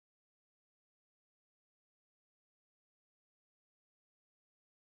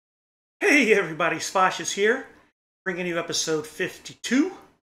Hey everybody, Svaash is here, bringing you episode 52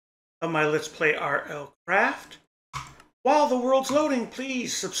 of my Let's Play RLCraft. While the world's loading,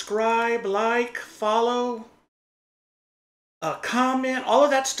 please subscribe, like, follow, comment. All of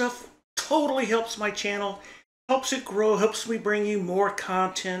that stuff totally helps my channel, helps it grow, helps me bring you more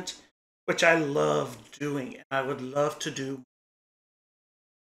content, which I love doing and I would love to do.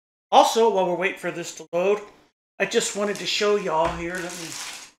 Also, while we're waiting for this to load, I just wanted to show y'all here. Let me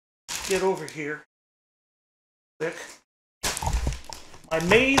get over here quick. My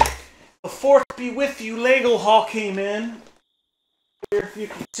May the 4th be with you Lego haul came in. Here, if you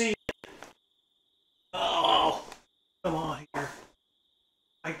can see it. Oh, come on here.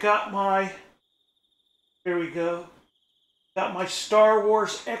 I got my, here we go. Got my Star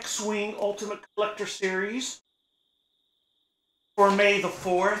Wars X-Wing Ultimate Collector Series for May the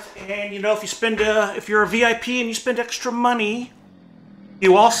 4th. And you know, if you spend if you're a VIP and you spend extra money,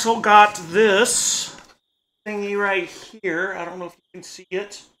 you also got this thingy right here. I don't know if you can see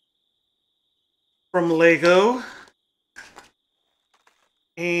it. From Lego.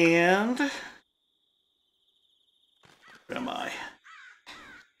 And where am I?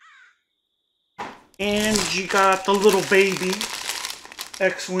 And you got the little baby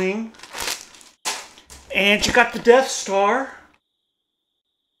X-Wing. And you got the Death Star.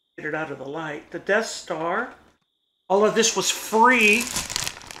 Get it out of the light. The Death Star. All of this was free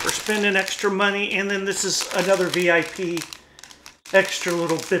for spending extra money. And then this is another VIP. Extra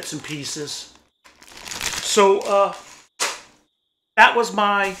little bits and pieces. So, that was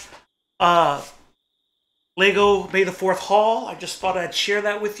my Lego May the 4th haul. I just thought I'd share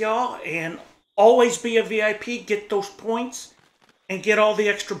that with y'all. And always be a VIP. Get those points. And get all the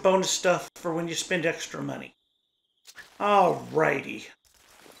extra bonus stuff for when you spend extra money. Alrighty.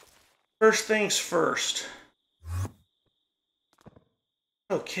 First things first.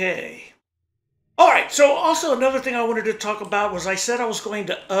 Okay. Alright, so also another thing I wanted to talk about was I said I was going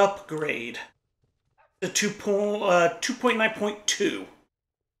to upgrade to 2.9.2.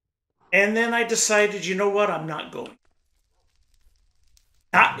 And then I decided, you know what, I'm not going.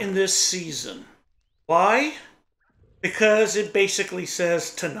 Not in this season. Why? Because it basically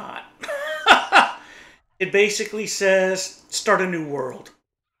says to not. It basically says start a new world.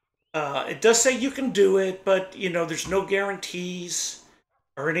 It does say you can do it, but you know, there's no guarantees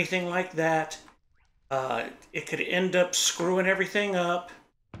or anything like that. It could end up screwing everything up.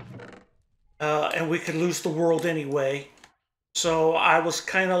 And we could lose the world anyway. So I was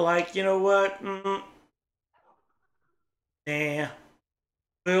kind of like, you know what? Nah.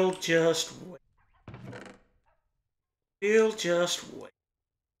 We'll just wait. We'll just wait.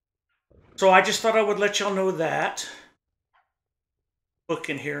 So I just thought I would let y'all know that. Book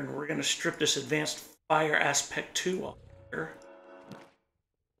in here, and we're going to strip this Advanced Fire Aspect 2 off here.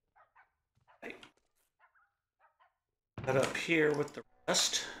 That up here with the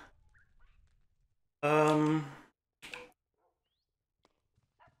rest.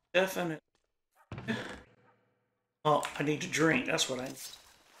 Definitely. Oh, I need to drink. That's what I need.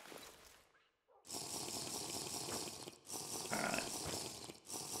 Alright.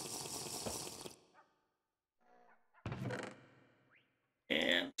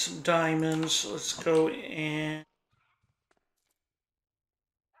 And some diamonds. Let's go and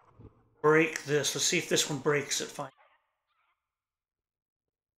break this. Let's see if this one breaks it fine.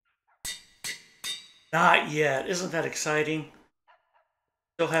 Not yet. Isn't that exciting?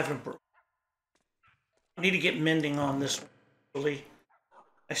 Still haven't broken. I need to get mending on this one, really.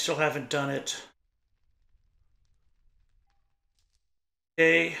 I still haven't done it.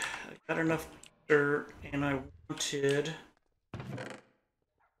 Okay, I got enough dirt, and I wanted...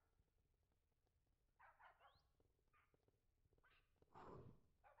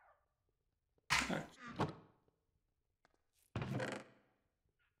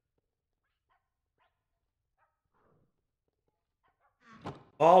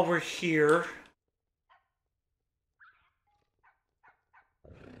 While we're here,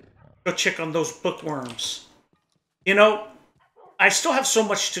 go check on those bookworms. You know, I still have so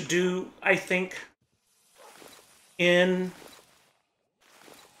much to do, I think, in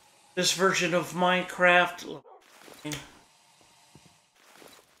this version of Minecraft.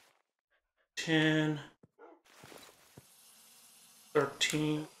 10,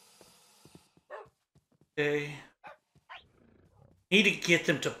 13. Okay. Need to get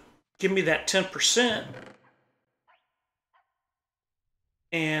them to give me that 10%.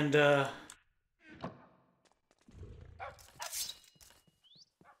 And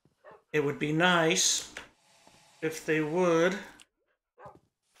it would be nice if they would.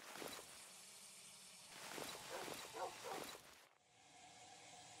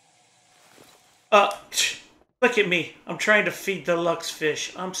 Look at me. I'm trying to feed the Lux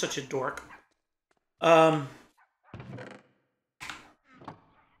fish. I'm such a dork.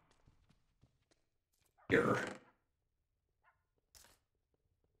 Here.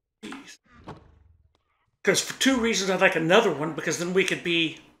 Because for two reasons I'd like another one, because then we could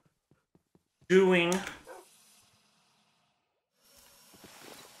be doing...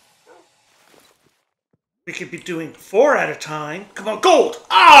 We could be doing 4 at a time. Come on, gold!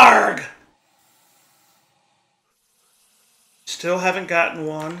 Arg! Still haven't gotten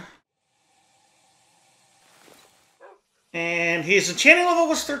one. And his enchanting level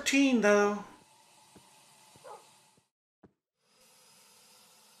was 13, though.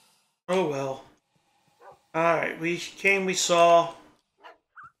 Oh well. Alright, we came, we saw.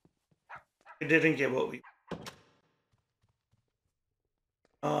 We didn't get what we...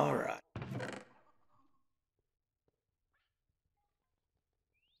 Alright.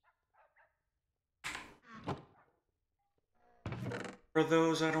 For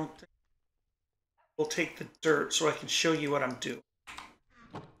those, I don't think... We'll take the dirt so I can show you what I'm doing.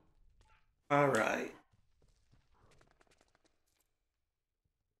 Alright.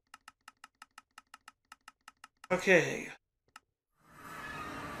 Okay.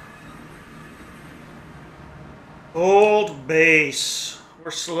 Gold base.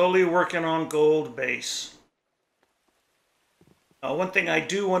 We're slowly working on gold base. One thing I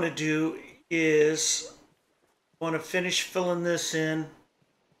do want to do is want to finish filling this in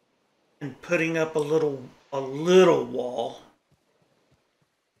and putting up a little wall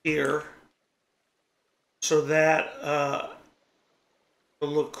here so that will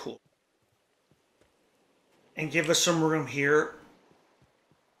look cool and give us some room here.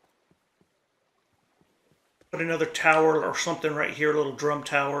 Put another tower or something right here, a little drum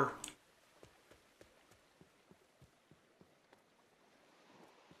tower.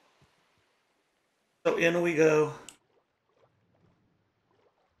 So in we go.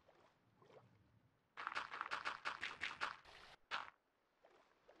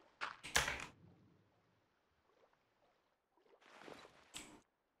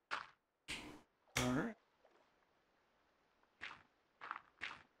 All right.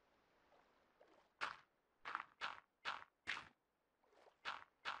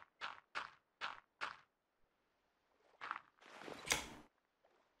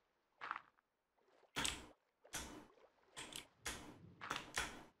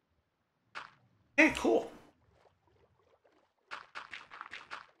 Hey, cool.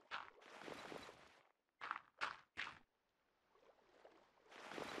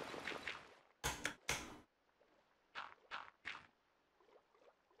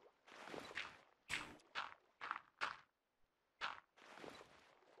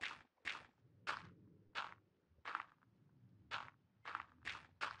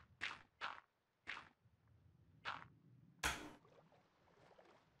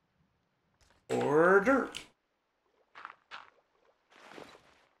 Order.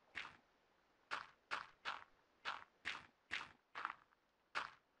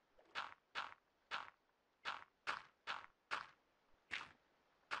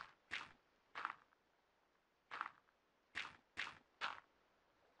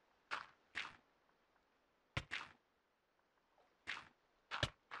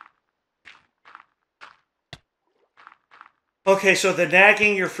 Okay, so the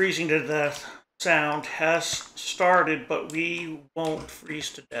nagging you're freezing to death sound has started, but we won't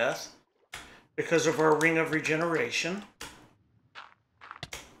freeze to death because of our ring of regeneration.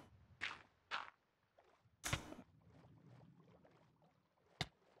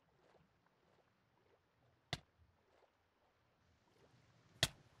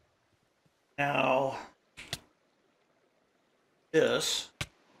 Now, this,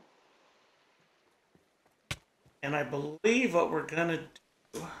 and I believe what we're gonna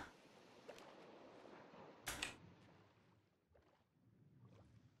do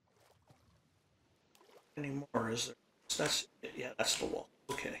anymore is there? That's it. Yeah, that's the wall.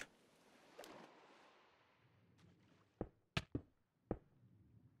 Okay.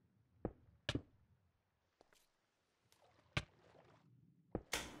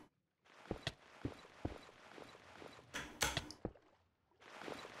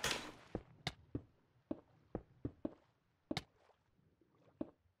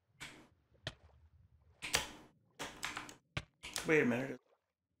 Wait a minute.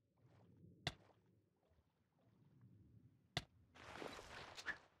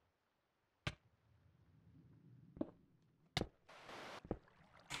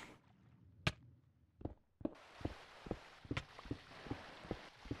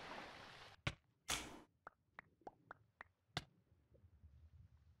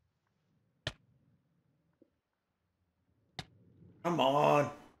 Come on.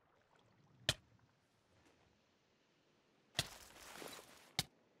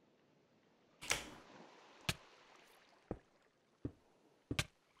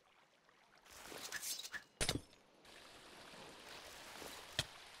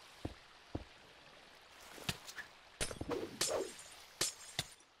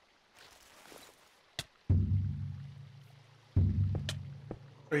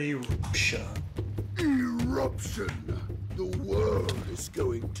 Eruption. Eruption! The world is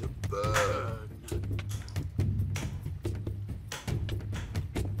going to burn.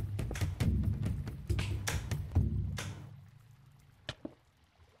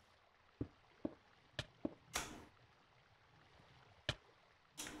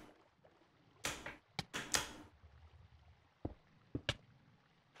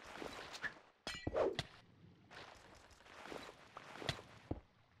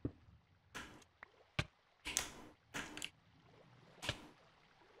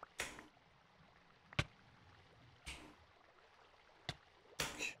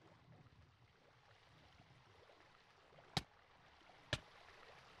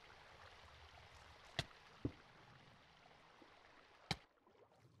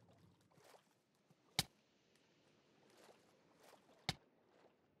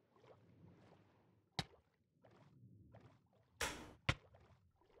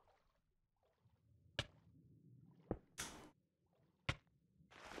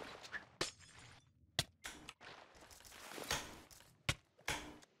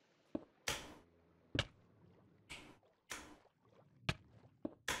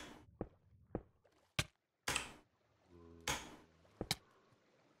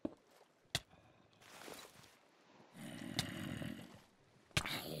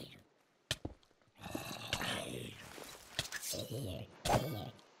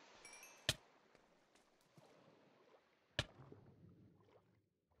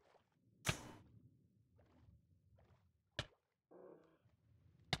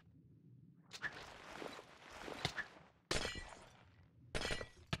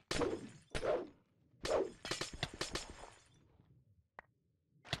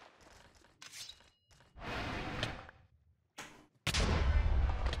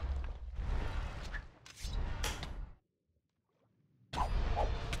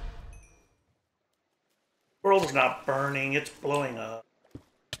 World's not burning, it's blowing up.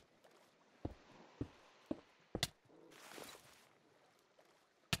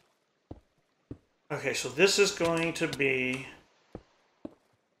 Okay, so this is going to be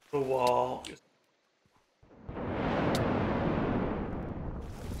the wall.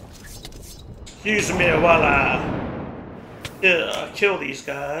 Excuse me while I kill these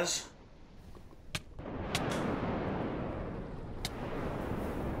guys.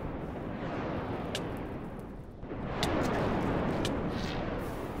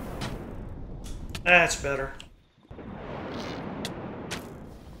 That's better.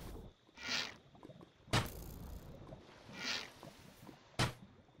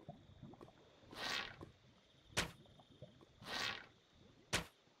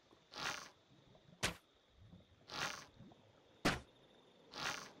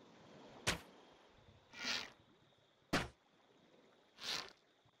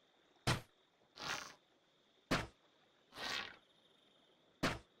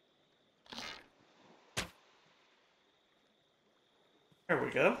 There we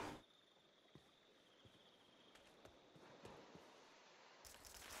go.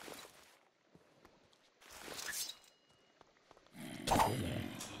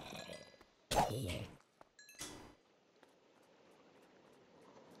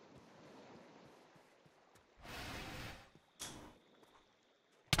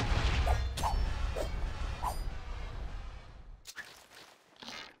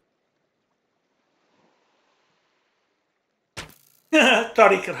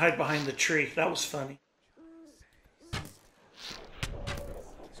 Thought he could hide behind the tree. That was funny.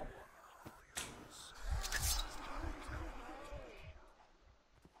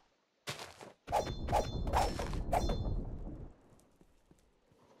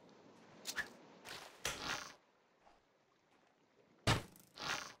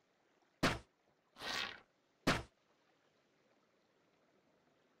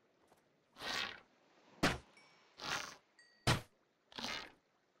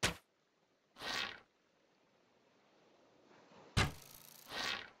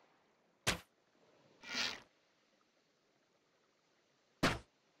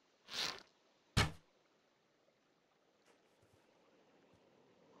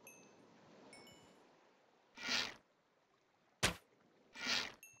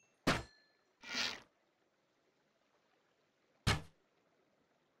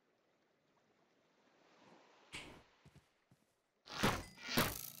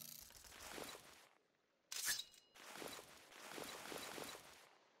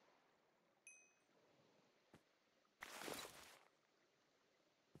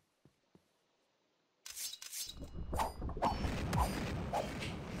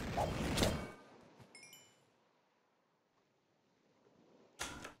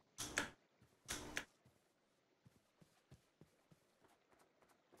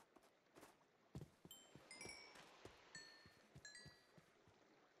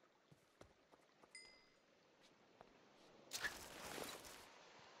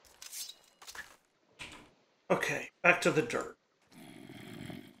 Okay, back to the dirt.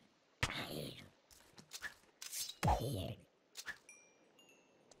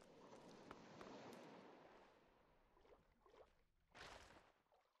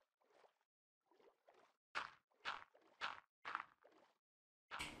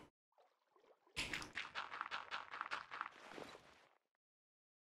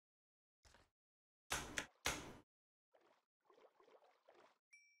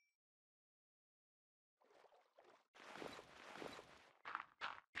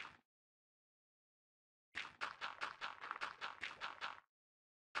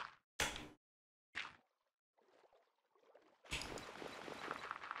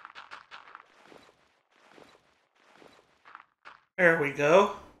 There we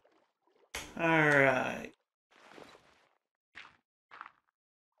go. All right.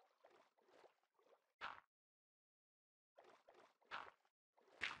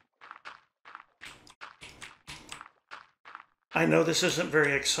 I know this isn't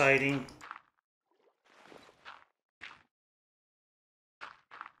very exciting.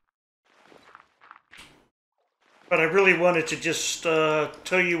 But I really wanted to just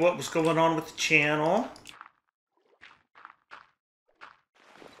tell you what was going on with the channel.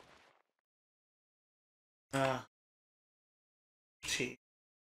 Let's see.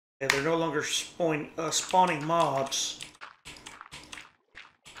 Yeah, they're no longer spawning mobs.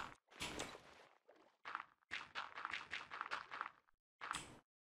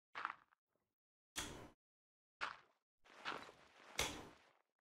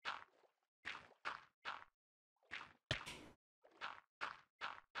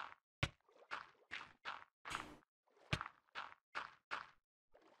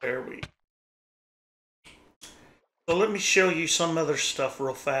 There we go. So let me show you some other stuff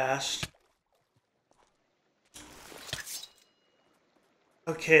real fast.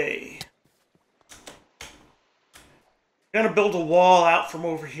 Okay. I'm gonna build a wall out from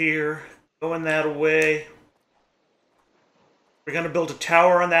over here, going that way. We're gonna build a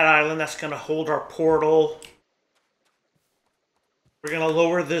tower on that island that's gonna hold our portal. We're gonna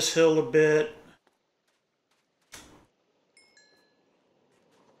lower this hill a bit.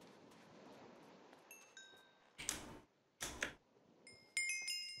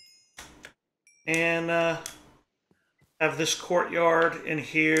 And have this courtyard in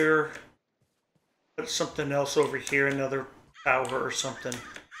here. Put something else over here, another tower or something.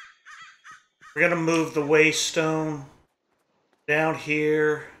 We're gonna move the waystone down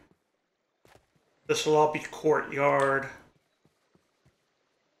here. This will all be courtyard.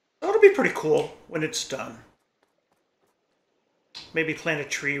 That'll be pretty cool when it's done. Maybe plant a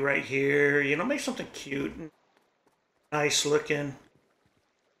tree right here, you know, make something cute and nice looking.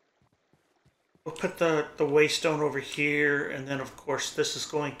 We'll put the waystone over here, and then of course this is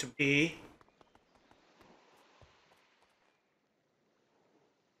going to be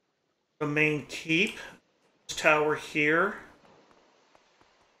the main keep. This tower here.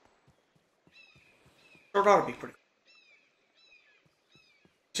 So it ought to be pretty cool.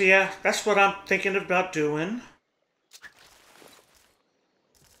 So yeah, that's what I'm thinking about doing.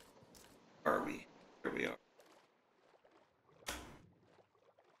 Where are we? Here we are.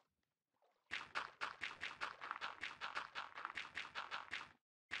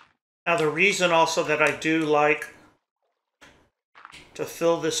 Now the reason also that I do like to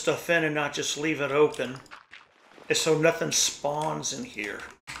fill this stuff in and not just leave it open is so nothing spawns in here.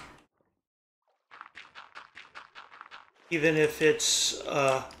 Even if it's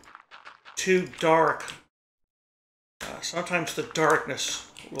too dark, sometimes the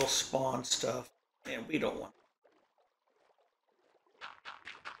darkness will spawn stuff, and we don't want.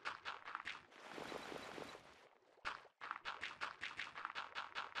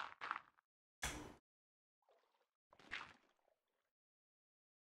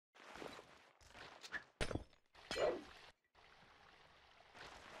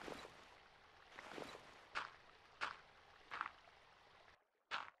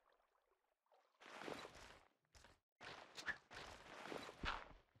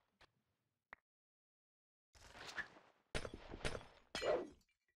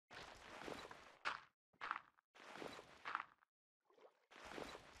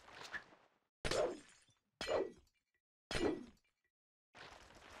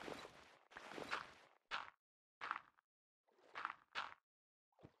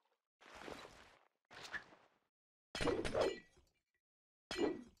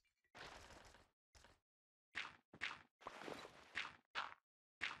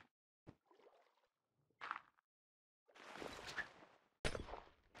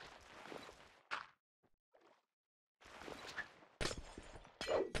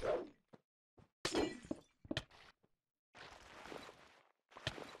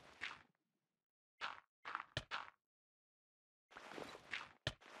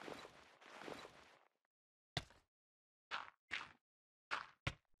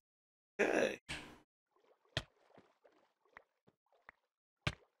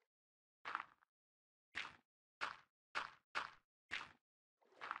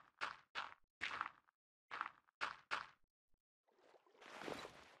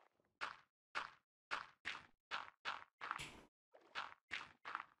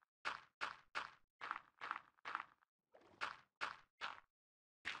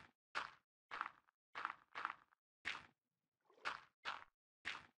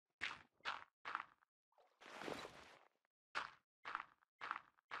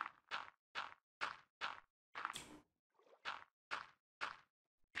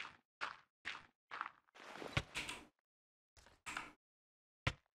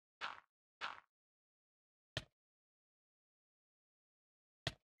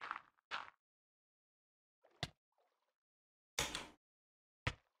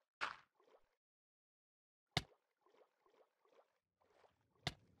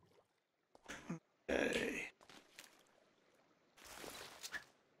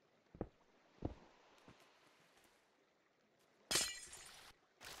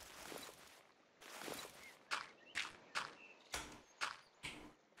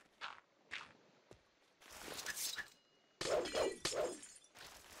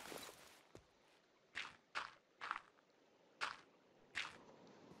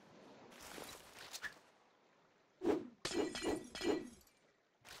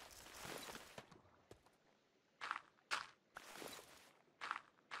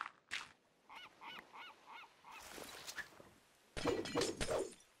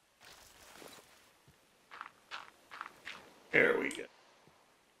 There we go.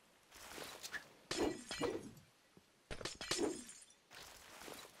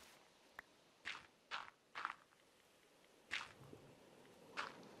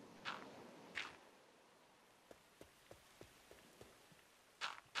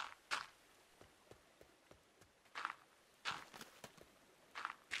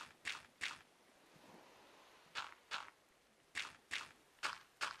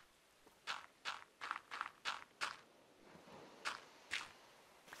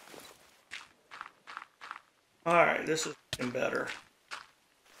 All right, this is looking better.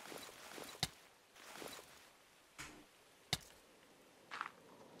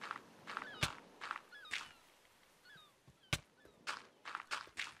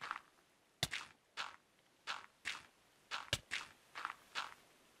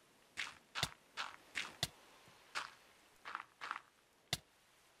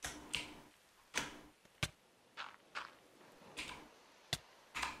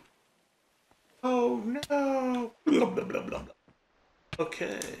 Oh no! Blah, blah, blah, blah, blah.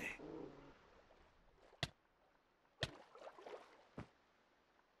 Okay.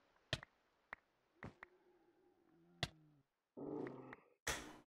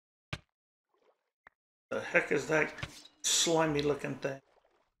 The heck is that slimy looking thing?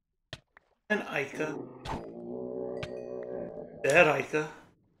 An Ica. Dead Ica.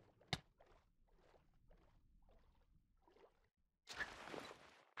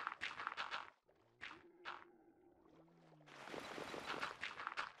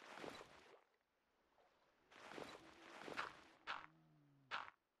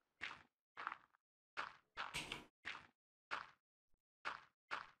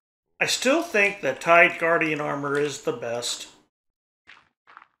 I still think that Tide Guardian armor is the best.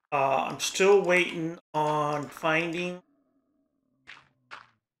 I'm still waiting on finding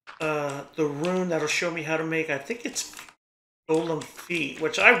the rune that'll show me how to make, I think it's golem feet,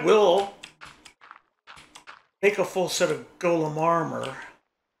 which I will make a full set of golem armor.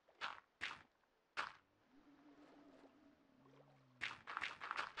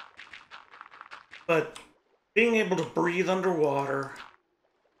 But being able to breathe underwater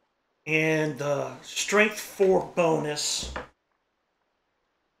and the strength 4 bonus,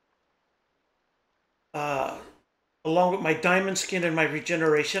 along with my diamond skin and my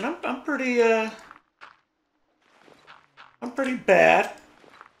regeneration, I'm pretty bad.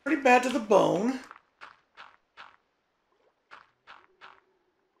 Pretty bad to the bone.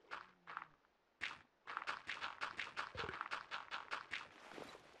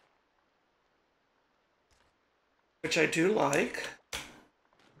 Which I do like.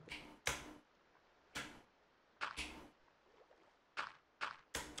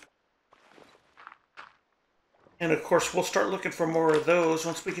 And of course, we'll start looking for more of those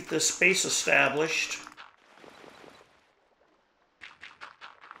once we get this space established.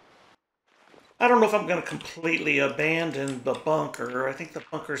 I don't know if I'm going to completely abandon the bunker. I think the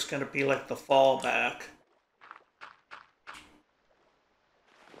bunker is going to be like the fallback.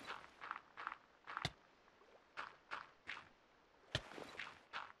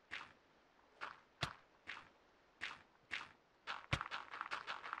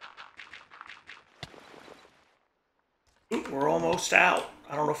 Ooh, we're almost out.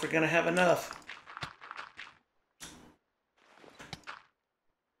 I don't know if we're going to have enough.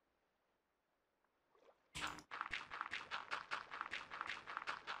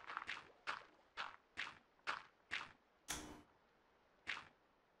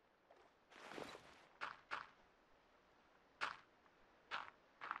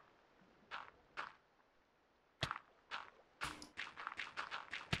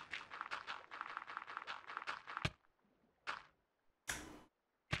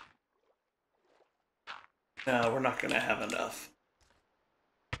 No, we're not going to have enough.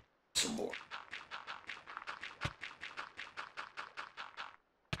 Some more.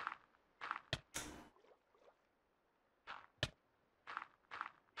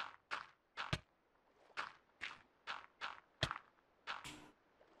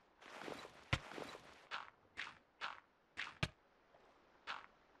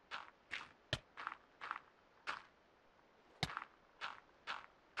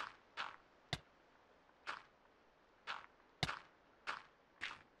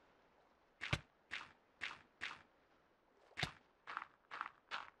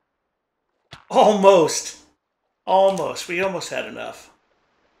 Almost. Almost. We almost had enough.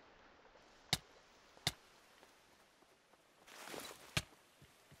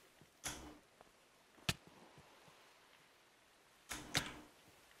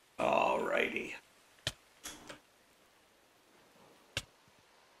 Alrighty.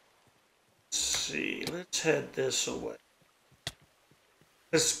 Let's see. Let's head this away.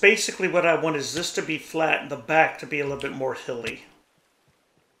 Because basically what I want is this to be flat and the back to be a little bit more hilly.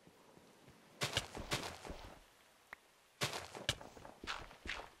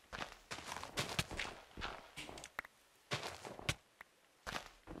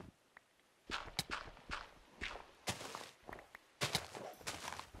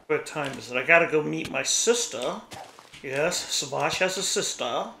 What time is it? I gotta go meet my sister. Yes, Svaash has a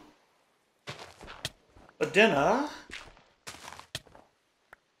sister. For dinner.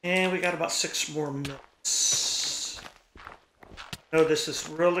 And we got about 6 more minutes. No, this is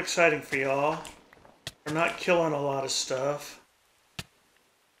real exciting for y'all. We're not killing a lot of stuff.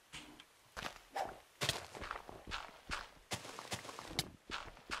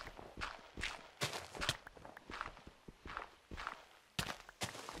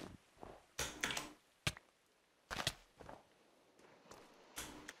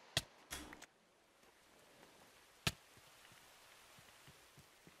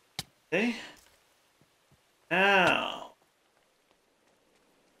 Okay. Now,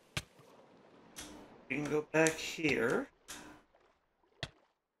 we can go back here.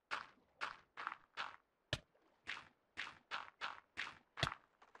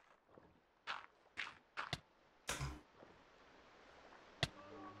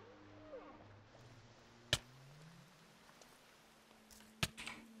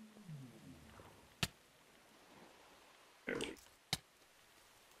 There we go.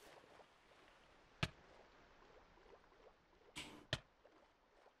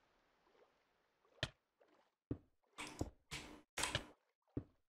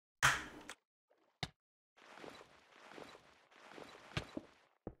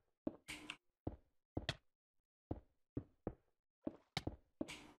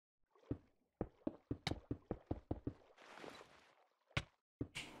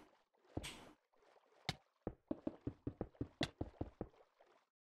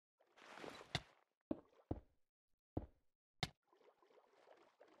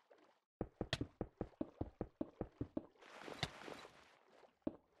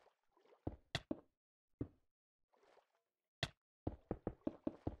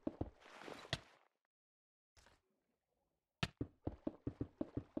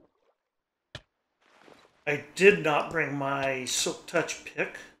 I did not bring my Silk Touch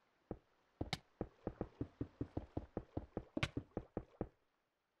pick.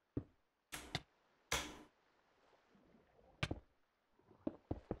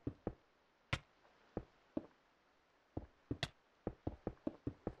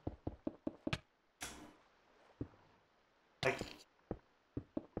 I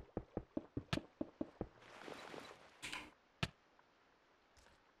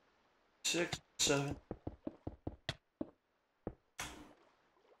 6, 7.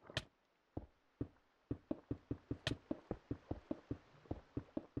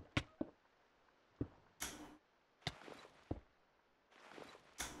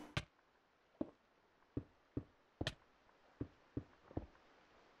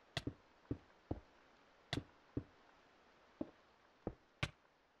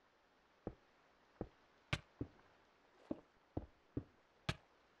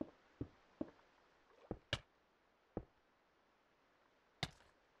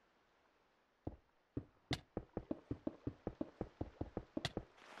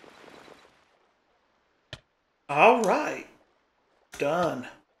 All right. Done.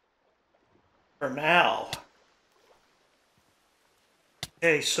 For now.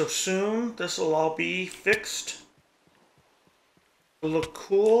 Okay, so soon this will all be fixed. It'll look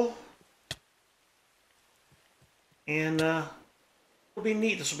cool. And it'll be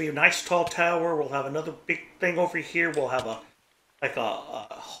neat. This will be a nice tall tower. We'll have another big thing over here. We'll have a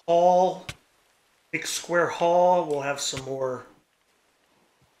hall, big square hall. We'll have some more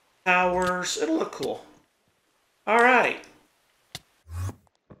towers. It'll look cool. All right.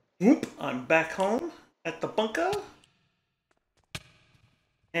 Whoop, I'm back home at the bunker.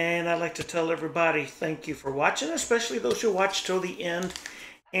 And I'd like to tell everybody thank you for watching, especially those who watch till the end.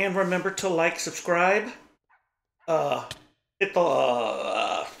 And remember to like, subscribe. Hit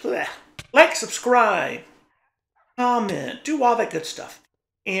the like, subscribe, comment, do all that good stuff.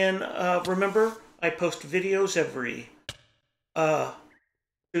 And remember, I post videos every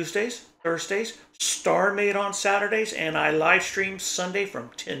Tuesdays, Thursdays, Star Made on Saturdays, and I live stream Sunday from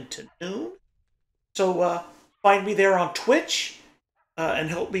 10 to noon. So find me there on Twitch and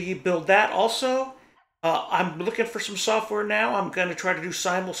help me build that also. I'm looking for some software now. I'm going to try to do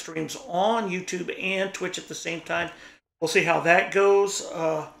simul streams on YouTube and Twitch at the same time. We'll see how that goes.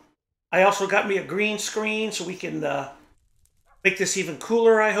 I also got me a green screen so we can make this even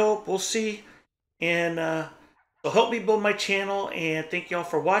cooler, I hope. We'll see. And So help me build my channel, and thank y'all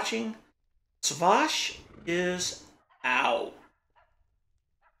for watching. Svaash is out.